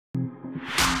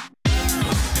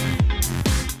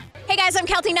guys, I'm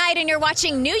Keltie Knight, and you're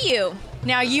watching New You.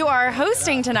 Now, you are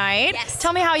hosting tonight. Yes.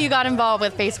 Tell me how you got involved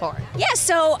with Face Forward. Yeah,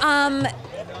 so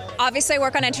obviously I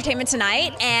work on Entertainment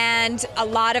Tonight, and a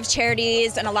lot of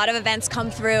charities and a lot of events come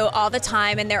through all the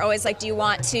time, and they're always like, do you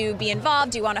want to be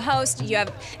involved? Do you want to host? Do you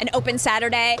have an open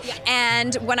Saturday?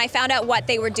 And when I found out what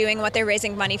they were doing, what they're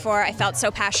raising money for, I felt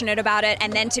so passionate about it.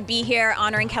 And then to be here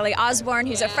honoring Kelly Osbourne,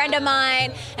 who's a friend of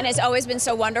mine and has always been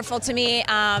so wonderful to me,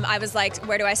 I was like,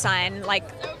 where do I sign? Like,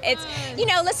 it's, you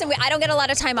know, listen, I don't get a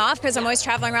lot of time off because I'm always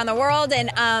traveling around the world,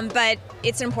 and but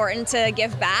it's important to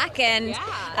give back, and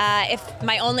if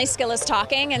my only skill is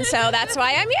talking, and so that's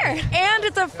why I'm here. And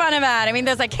it's a fun event. I mean,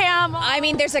 there's a camel. I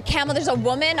mean, there's a camel. There's a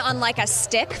woman on like a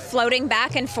stick floating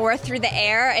back and forth through the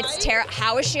air. It's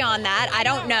how is she on that? I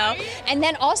don't know. And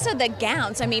then also the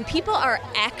gowns. I mean, people are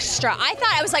extra. I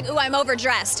thought, I was like, ooh, I'm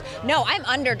overdressed. No, I'm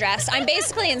underdressed. I'm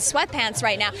basically in sweatpants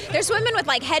right now. There's women with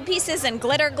like headpieces and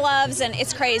glitter gloves, and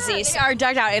it's crazy. They are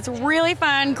decked out. It's really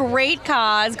fun. Great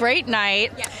cause. Great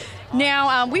night. Yeah.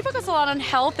 Now, we focus a lot on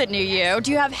health at New You.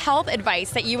 Do you have health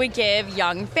advice that you would give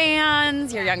young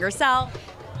fans, your younger self?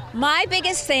 My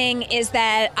biggest thing is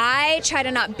that I try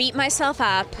to not beat myself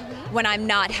up when I'm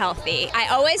not healthy. I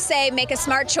always say make a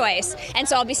smart choice. And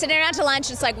so I'll be sitting around to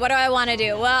lunch, it's like, what do I want to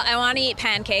do? Well, I want to eat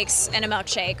pancakes and a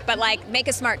milkshake, but like make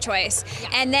a smart choice.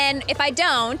 And then if I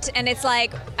don't, and it's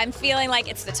like I'm feeling like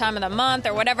it's the time of the month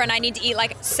or whatever, and I need to eat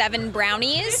like 7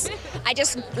 brownies, I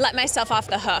just let myself off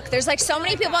the hook. There's like so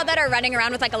many people that are running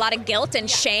around with like a lot of guilt and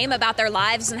shame about their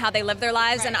lives and how they live their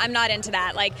lives, and I'm not into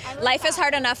that. Like, life is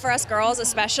hard enough for us girls,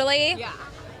 especially.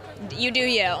 You do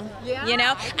you, you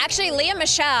know? Actually, Leah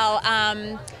Michelle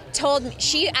told me,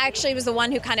 she actually was the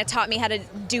one who kind of taught me how to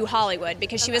do Hollywood,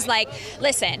 because she was like,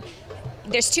 listen,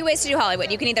 there's 2 ways to do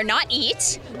Hollywood. You can either not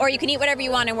eat, or you can eat whatever you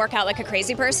want and work out like a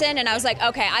crazy person. And I was like,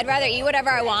 okay, I'd rather eat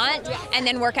whatever I want and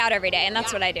then work out every day, and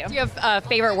that's what I do. Do you have a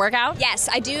favorite workout? Yes,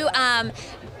 I do.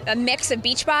 A mix of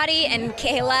Beachbody and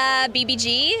Kayla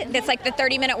BBG. That's like the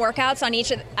 30-minute workouts on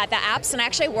each of the apps, and I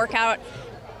actually work out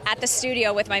at the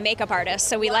studio with my makeup artist.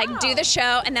 So we like do the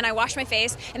show, and then I wash my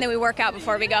face, and then we work out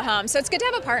before we go home. So it's good to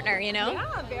have a partner, you know?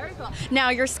 Yeah, very cool. Now,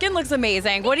 your skin looks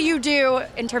amazing. What do you do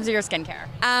in terms of your skincare?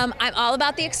 I'm all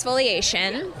about the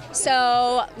exfoliation.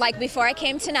 So like before I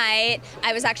came tonight,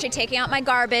 I was actually taking out my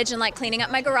garbage and like cleaning up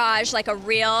my garage like a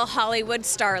real Hollywood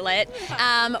starlet,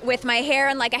 with my hair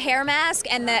in like a hair mask.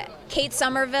 And the Kate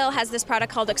Somerville has this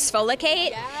product called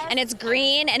Exfoliate, and it's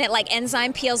green, and it like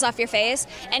enzyme peels off your face.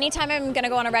 Anytime I'm gonna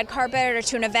go on a red carpet or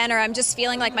to an event, or I'm just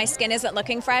feeling like my skin isn't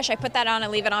looking fresh, I put that on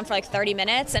and leave it on for like 30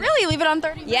 minutes. And really? Leave it on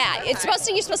 30 minutes? Yeah, it's supposed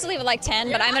to, you're supposed to leave it like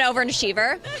 10, but I'm an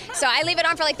overachiever. So I leave it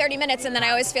on for like 30 minutes, and then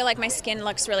I always feel like my skin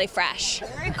looks really fresh.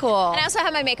 Very cool. And I also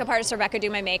have my makeup artist Rebecca do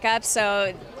my makeup,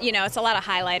 so you know, it's a lot of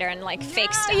highlighter and like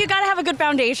fake stuff. You gotta have a good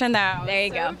foundation though. There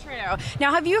you go. True.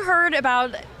 Now, have you heard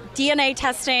about DNA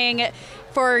testing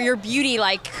for your beauty,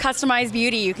 like customized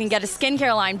beauty? You can get a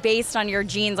skincare line based on your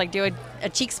genes, like do a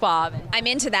cheek swab. I'm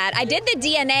into that. I did the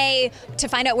DNA to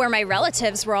find out where my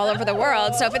relatives were all over the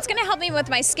world. So if it's gonna help me with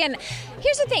my skin,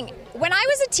 here's the thing. When I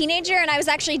was a teenager and I was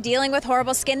actually dealing with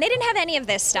horrible skin, they didn't have any of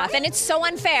this stuff, and it's so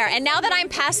unfair. And now that I'm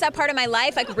past that part of my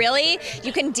life, like really,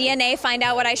 you can DNA find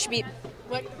out what I should be,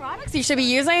 what products you should be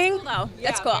using. Oh,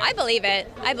 that's cool. I believe it.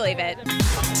 I believe it.